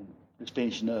year, and just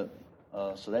finishing up.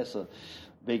 So that's a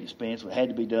big expense. It had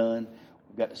to be done.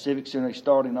 We've got the Civic Center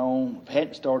starting on. If it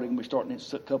hadn't started, we're starting in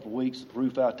a couple of weeks. The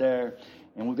roof out there,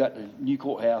 and we've got the new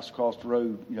courthouse across the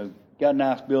road. You know, got a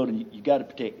nice building. You got to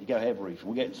protect. You got to have a roof.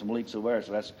 We're getting some leaks over there,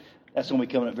 so that's going to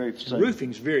be coming up very soon.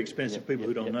 Roofing's very expensive. People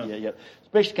who don't know. Yeah.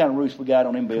 Especially the kind of roofs we got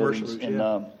on them buildings, Roofs, and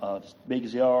as big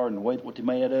as they are, and the way what they're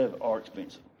made out of are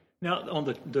expensive. Now,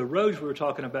 on the roads we were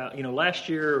talking about, you know, last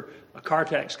year a car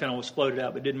tax kind of was floated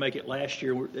out, but didn't make it last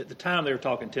year. At the time, they were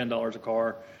talking $10 a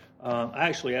car. I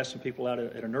actually asked some people out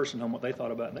at a nursing home what they thought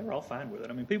about it, and they were all fine with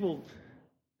it. I mean, people,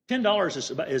 $10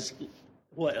 is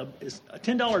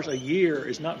 $10 a year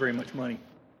is not very much money.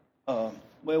 Well,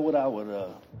 what I would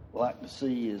like to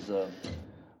see is,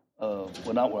 well,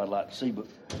 not what I'd like to see, but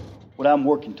what I'm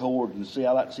working toward, and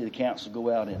I'd like to see the council go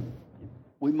out and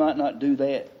we might not do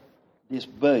that this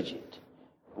budget,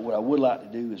 but what I would like to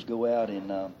do is go out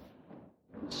and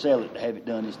sell it, to have it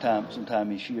done sometime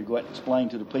this year. Go out and explain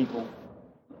to the people,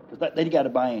 because they got to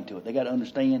buy into it. They got to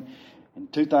understand.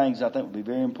 And two things I think would be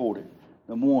very important.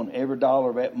 Number one, every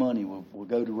dollar of that money will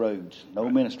go to roads, no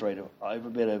administrative,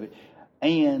 every bit of it,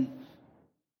 and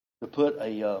to put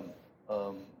a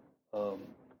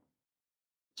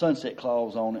sunset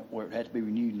clause on it where it has to be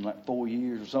renewed in like 4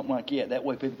 years or something like that. That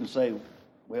way people can say,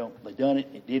 well, they done it,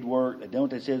 it did work, they done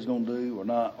what they said it was going to do or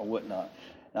not or whatnot.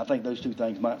 And I think those two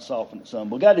things might soften it some.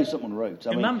 But we got to do something on the roads.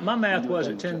 I mean, my math was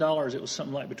at $10, it was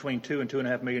something like between $2 and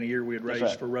 $2.5 million a year we had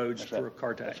raised for roads for a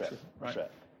car tax. That's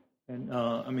right. And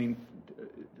I mean,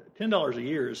 $10 a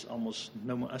year is almost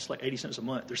no more. That's like 80 cents a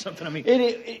month or something. I mean,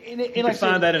 you can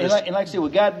find that in and like I said, we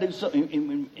got to do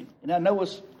something. And I know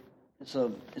it's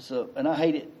and I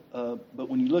hate it. But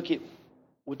when you look at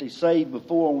what they saved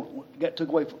before, took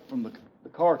away from the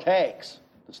car tax,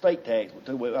 the state tax,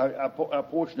 took away our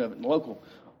portion of it in the local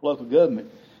government,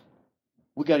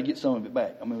 we got to get some of it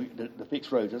back. I mean, the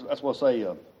fixed roads. That's what I say.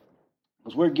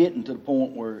 Because we're getting to the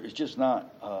point where it's just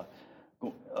not.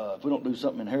 If we don't do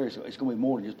something in here, it's going to be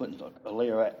more than just putting a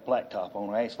layer of blacktop on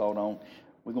or asphalt on.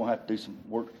 We're going to have to do some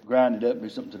work, grind it up, and do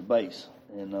something to the base,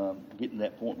 and getting to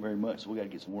that point very much. So we got to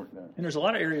get some work done. And there's a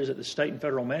lot of areas that the state and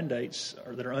federal mandates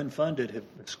that are unfunded have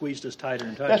squeezed us tighter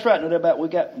and tighter. That's right. No doubt about it.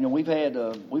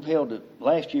 We've held it.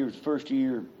 Last year was the first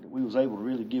year that we was able to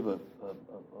really give a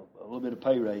little bit of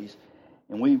pay raise,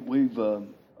 and we've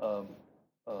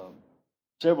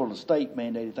several of the state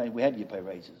mandated things we had to give pay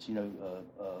raises.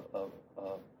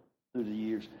 Through the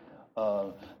years.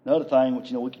 Another thing,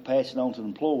 which we could pass it on to the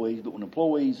employees, but when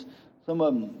employees, some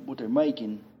of them, what they're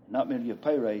making, not being able to give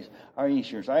a pay raise, our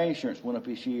insurance went up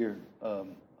this year.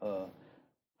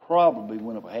 Probably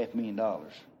went up $500,000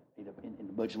 in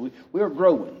the budget. We are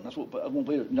growing. That's what I want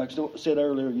to. Like I said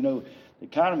earlier, the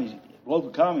local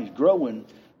economy is growing,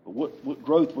 but what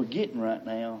growth we're getting right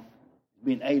now is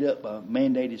being ate up by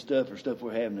mandated stuff or stuff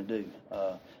we're having to do.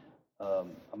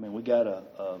 We got a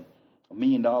 $1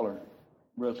 million,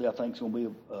 roughly, I think, is going to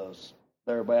be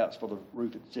thereabouts for the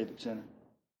roof at the Civic Center.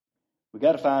 We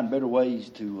got to find better ways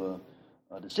to.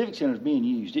 The Civic Center is being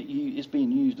used. It's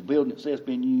being used. The building itself is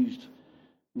being used,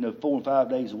 4 and 5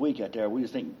 days a week out there. We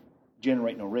just think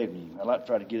generating no revenue. I'd like to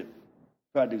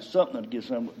try to do something to get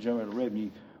some generate revenue.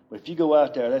 But if you go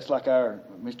out there, that's like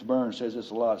Mr. Burns says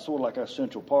this a lot. It's sort of like our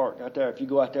Central Park out there. If you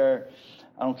go out there,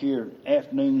 I don't care,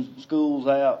 afternoons, school's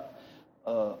out.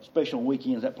 Especially on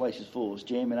weekends, that place is full. It's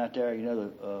jamming out there,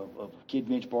 the Kid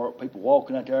Bench Park, people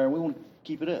walking out there, and we want to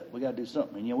keep it up. We got to do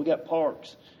something. We got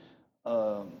parks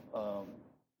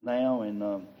now,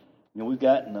 and we've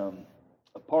gotten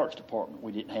a parks department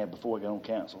we didn't have before we got on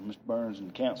council. Mr. Burns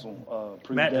and council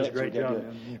approved Matt that. does a great job.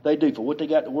 They do for what they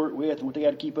got to work with and what they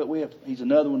got to keep up with. He's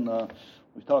another one.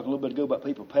 We talked a little bit ago about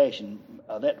people passion.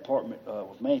 That department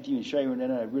with Matthew and Sharon,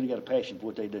 they really got a passion for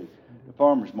what they do. The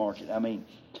farmers market.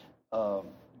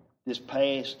 This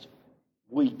past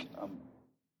week,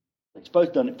 They're supposed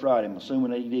to done it Friday. I'm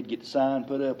assuming they did get the sign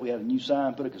put up. We had a new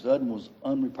sign put up because the other one was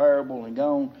unrepairable and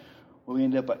gone. Well, we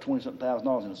ended up at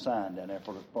 $20,000 in a sign down there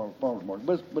for the farmers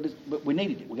market. But we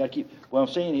needed it. We got to keep. What I'm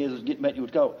saying is getting back to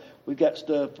what's called. We've got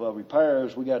stuff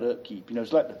repairs. We got to upkeep. You know,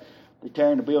 it's like they're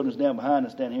tearing the buildings down behind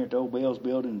us down here at the old Bell's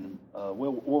building,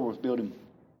 Warworth building.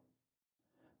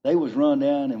 They was run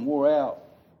down and wore out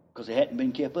because they hadn't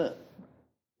been kept up.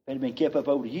 If they had been kept up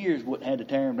over the years, wouldn't have had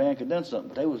to tear them down, could have done something.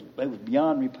 But they was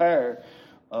beyond repair.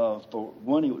 For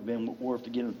money, it would have been worth to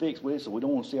get them fixed with, so we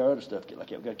don't want to see our other stuff get like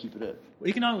that. We've got to keep it up. Well,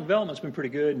 economic development's been pretty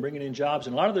good in bringing in jobs,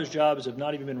 and a lot of those jobs have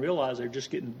not even been realized. They're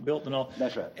just getting built and all.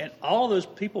 That's right. And all of those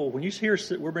people, when you hear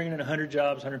we're bringing in 100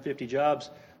 jobs, 150 jobs,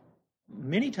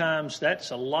 many times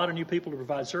that's a lot of new people to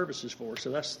provide services for. So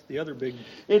that's the other big.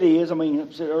 It is. I mean, I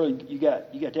said earlier, you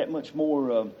got that much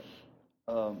more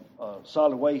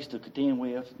solid waste to contend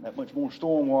with, that much more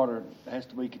stormwater has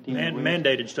to be contended with.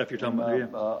 Mandated stuff you're talking about, yeah.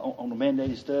 On the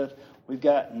mandated stuff, we've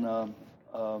gotten a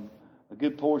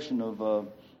good portion of.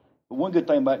 But one good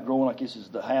thing about growing like this is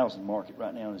the housing market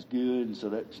right now is good, and so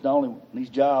that's not only these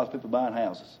jobs, people buying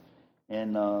houses,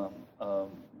 and it's a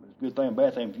good thing and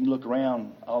bad thing. If you look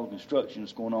around, all the construction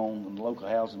that's going on in the local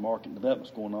housing market and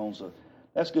development's going on, so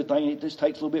that's a good thing. It just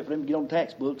takes a little bit for them to get on the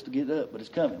tax books to get it up, but it's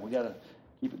coming. We got to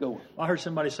keep it going. I heard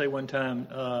somebody say one time,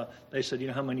 they said, you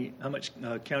know how much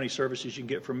county services you can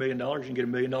get for $1 million? You can get $1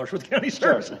 million worth of county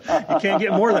services. You can't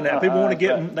get more than that. People want to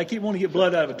get, they keep wanting to get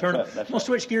blood out of a turnip. I'm going to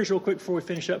switch gears real quick before we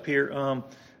finish up here.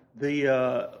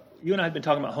 You and I have been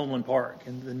talking about Homeland Park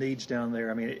and the needs down there.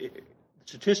 I mean,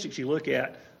 statistics you look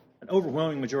at, an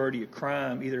overwhelming majority of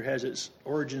crime either has its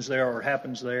origins there or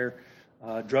happens there.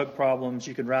 Drug problems,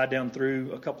 you can ride down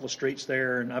through a couple of streets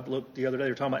there, and I've looked the other day,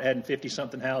 they were talking about adding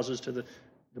 50-something houses to the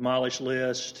demolished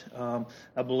list. I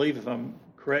believe, if I'm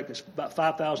correct, it's about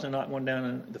 5,000 and not one down,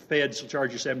 and the feds will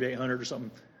charge you $7,800 or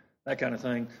something, that kind of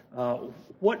thing.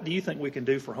 What do you think we can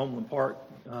do for Homeland Park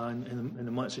in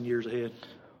the months and years ahead?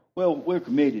 Well, we're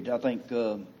committed. I think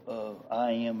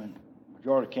I am, and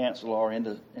majority of council are, and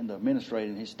the administrator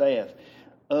and his staff,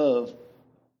 of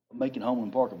making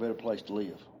Homeland Park a better place to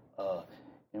live.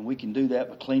 And we can do that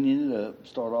by cleaning it up,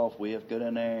 start off with, go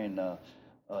down there and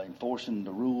enforcing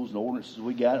the rules and ordinances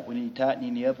we got. If we need to tighten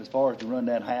any up as far as to run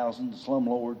down housing, the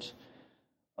slumlords,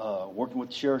 working with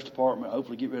the sheriff's department,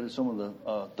 hopefully get rid of some of the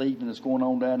thieving that's going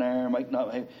on down there. Right now,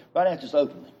 it's just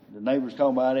openly. The neighbors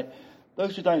talking about it.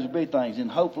 Those two things are big things,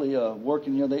 and hopefully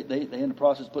working. You know, they in the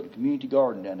process of putting a community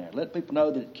garden down there. Let people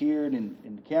know that it's cured, and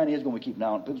the county is going to be keeping an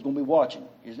eye on it. People's going to be watching.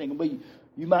 It's not going to be.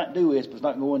 You might do this, but it's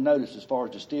not going to go unnoticed as far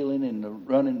as the stealing and the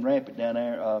running rampant down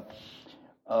there.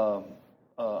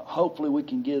 Hopefully we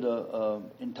can get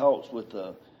in talks with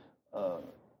the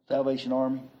Salvation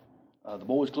Army, the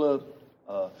Boys Club,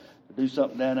 to do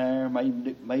something down there.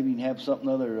 Maybe even have something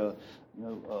other, a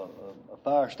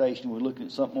fire station. We're looking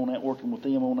at something on that, working with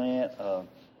them on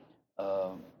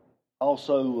that.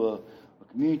 Also, a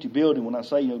community building. When I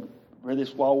say, where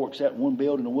this all works out in one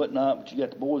building and whatnot, but you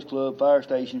got the Boys Club, fire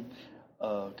station,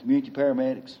 community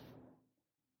paramedics.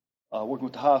 Working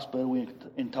with the hospital, we're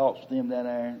in talks with them down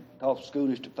there, talks with School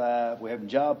District 5. We're having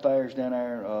job fairs down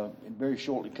there very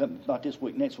shortly, not this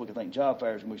week, next week, I think job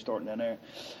fairs will be starting down there.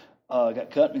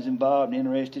 Got companies involved and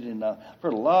interested, and I've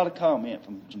heard a lot of comment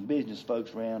from some business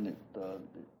folks around that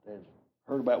have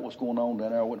heard about what's going on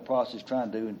down there, what the process is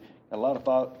trying to do, and got a lot of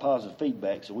positive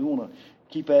feedback. So we want to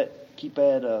keep that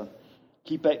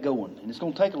going, and it's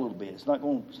going to take a little bit. It's not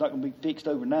going to be fixed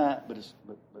overnight, but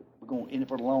we're going in it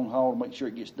for the long haul to make sure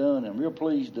it gets done. And I'm real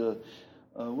pleased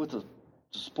with the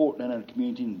support down in the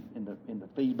community and the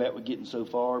feedback we're getting so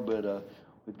far. But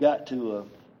we've got to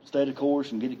stay the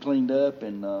course and get it cleaned up,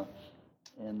 and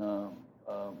then out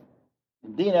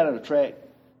of attract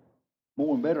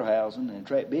more and better housing and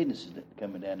attract businesses that are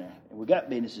coming down there. And we got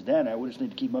businesses down there. We just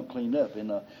need to keep them cleaned up.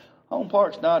 And Home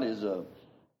Park's not as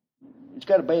it's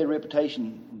got a bad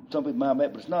reputation. Some people might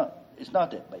bet, but it's not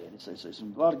that bad. It's a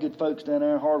lot of good folks down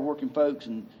there, hard-working folks,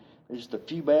 and there's just a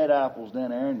few bad apples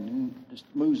down there, and just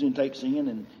moves in, takes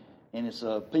in, and it's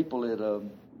people that a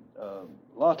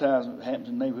lot of times it happens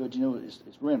in neighborhoods.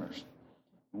 It's renters.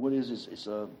 And what it's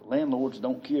landlords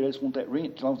don't care. They just want that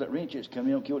rent. As long as that rent check's coming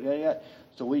in, don't care what they got.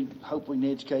 So we hope we can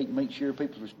educate and make sure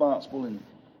people's responsible and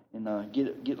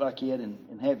get like that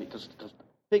and have it, because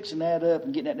fixing that up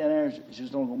and getting that down there is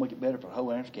just only going to make it better for the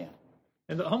whole Anderson County.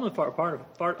 And the Homeland Park Fire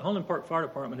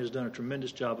Department has done a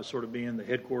tremendous job of sort of being the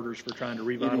headquarters for trying to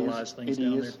revitalize things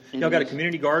down there. Y'all got a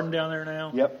community garden down there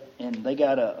now? Yep, and they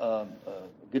got a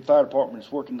good fire department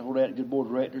that's working toward that, a good board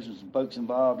of directors and some folks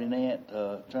involved in that,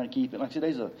 trying to keep it. Like I said,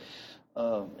 there's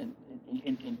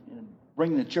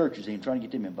bringing the churches in, trying to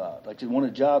get them involved. Like I said, one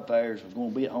of the job fairs was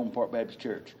going to be at Home Park Baptist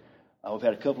Church. We've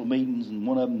had a couple of meetings, and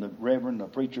one of them, the Reverend, the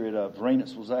preacher at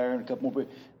Verenus was there, and a couple more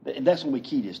people. And that's going to be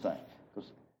key to this thing.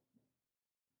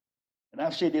 And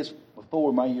I've said this before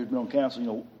in my years been on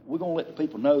council, we're going to let the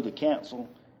people know the council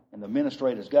and the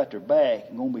administrators got their back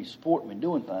and going to be supporting them and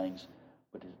doing things,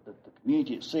 but the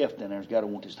community itself down there has got to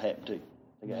want this to happen too.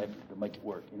 They got to have to make it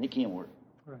work, and it can work.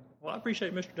 Right. Well, I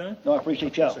appreciate Mr. Dunn. No, I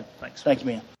appreciate y'all. Yes, thanks. Thank you,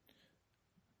 man.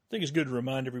 I think it's good to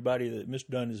remind everybody that Mr.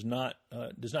 Dunn does not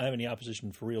have any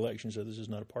opposition for re-election, so this is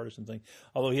not a partisan thing.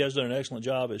 Although he has done an excellent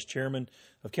job as chairman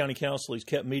of county council, he's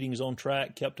kept meetings on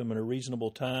track, kept them at a reasonable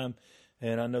time,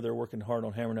 and I know they're working hard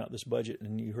on hammering out this budget,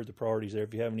 and you heard the priorities there.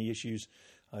 If you have any issues,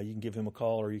 you can give him a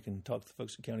call, or you can talk to the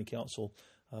folks at county council,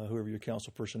 whoever your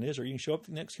council person is, or you can show up at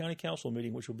the next county council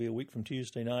meeting, which will be a week from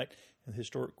Tuesday night in the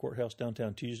historic courthouse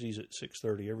downtown, Tuesdays at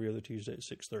 6:30, every other Tuesday at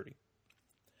 6:30.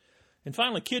 And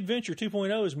finally, Kid Venture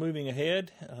 2.0 is moving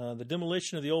ahead. The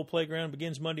demolition of the old playground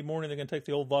begins Monday morning. They're going to take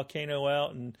the old volcano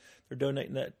out, and they're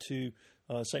donating that to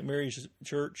St. Mary's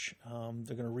Church.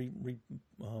 They're going to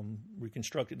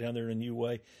reconstruct it down there in a new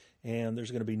way. And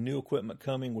there's going to be new equipment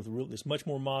coming with it's much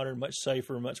more modern, much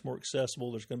safer, much more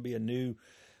accessible. There's going to be a new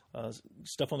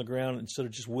stuff on the ground instead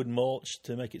of just wood mulch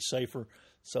to make it safer.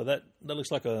 So that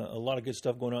looks like a lot of good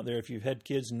stuff going on there. If you've had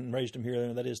kids and raised them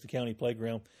here, that is the county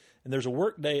playground. And there's a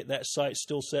work day at that site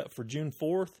still set for June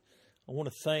 4th. I want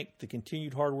to thank the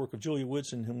continued hard work of Julia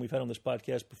Woodson, whom we've had on this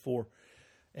podcast before.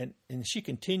 And she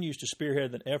continues to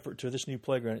spearhead an effort to this new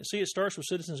playground. See, it starts with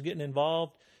citizens getting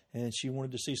involved, and she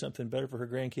wanted to see something better for her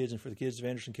grandkids and for the kids of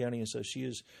Anderson County. And so she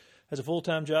has a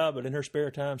full-time job, but in her spare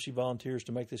time, she volunteers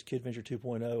to make this Kid Venture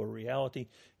 2.0 a reality.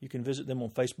 You can visit them on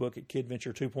Facebook at Kid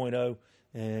Venture 2.0,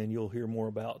 and you'll hear more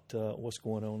about what's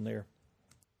going on there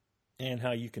and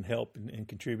how you can help and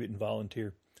contribute and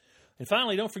volunteer. And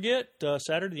finally, don't forget,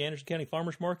 Saturday, the Anderson County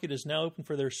Farmers Market is now open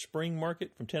for their spring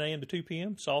market from 10 a.m. to 2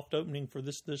 p.m. Soft opening for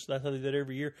this. That's how they do it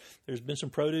every year. There's been some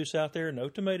produce out there. No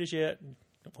tomatoes yet.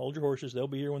 Hold your horses. They'll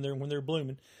be here when they're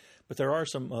blooming. But there are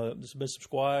there's been some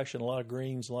squash and a lot of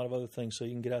greens, a lot of other things, so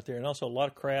you can get out there. And also a lot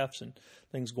of crafts and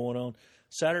things going on.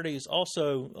 Saturday is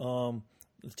also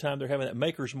the time they're having that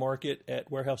Makers Market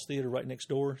at Warehouse Theater right next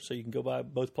door, so you can go by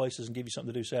both places and give you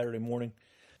something to do Saturday morning.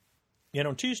 And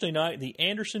on Tuesday night, the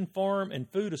Anderson Farm and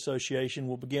Food Association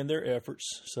will begin their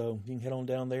efforts. So you can head on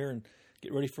down there and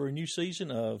get ready for a new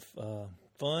season of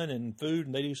fun and food.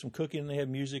 And they do some cooking. They have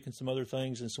music and some other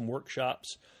things and some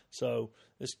workshops. So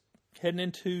it's heading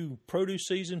into produce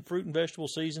season, fruit and vegetable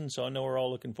season. So I know we're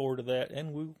all looking forward to that.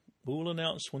 And we will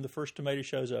announce when the first tomato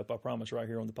shows up, I promise, right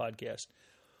here on the podcast.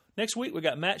 Next week, we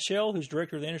got Matt Shell, who's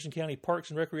director of the Anderson County Parks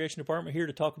and Recreation Department, here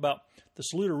to talk about the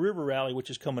Saluda River Rally, which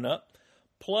is coming up.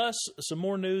 Plus, some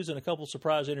more news and a couple of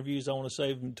surprise interviews I want to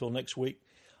save until next week.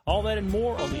 All that and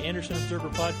more on the Anderson Observer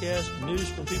Podcast, news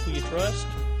from people you trust.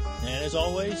 And as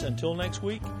always, until next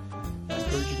week, I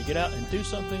encourage you to get out and do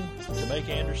something to make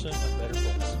Anderson a better place.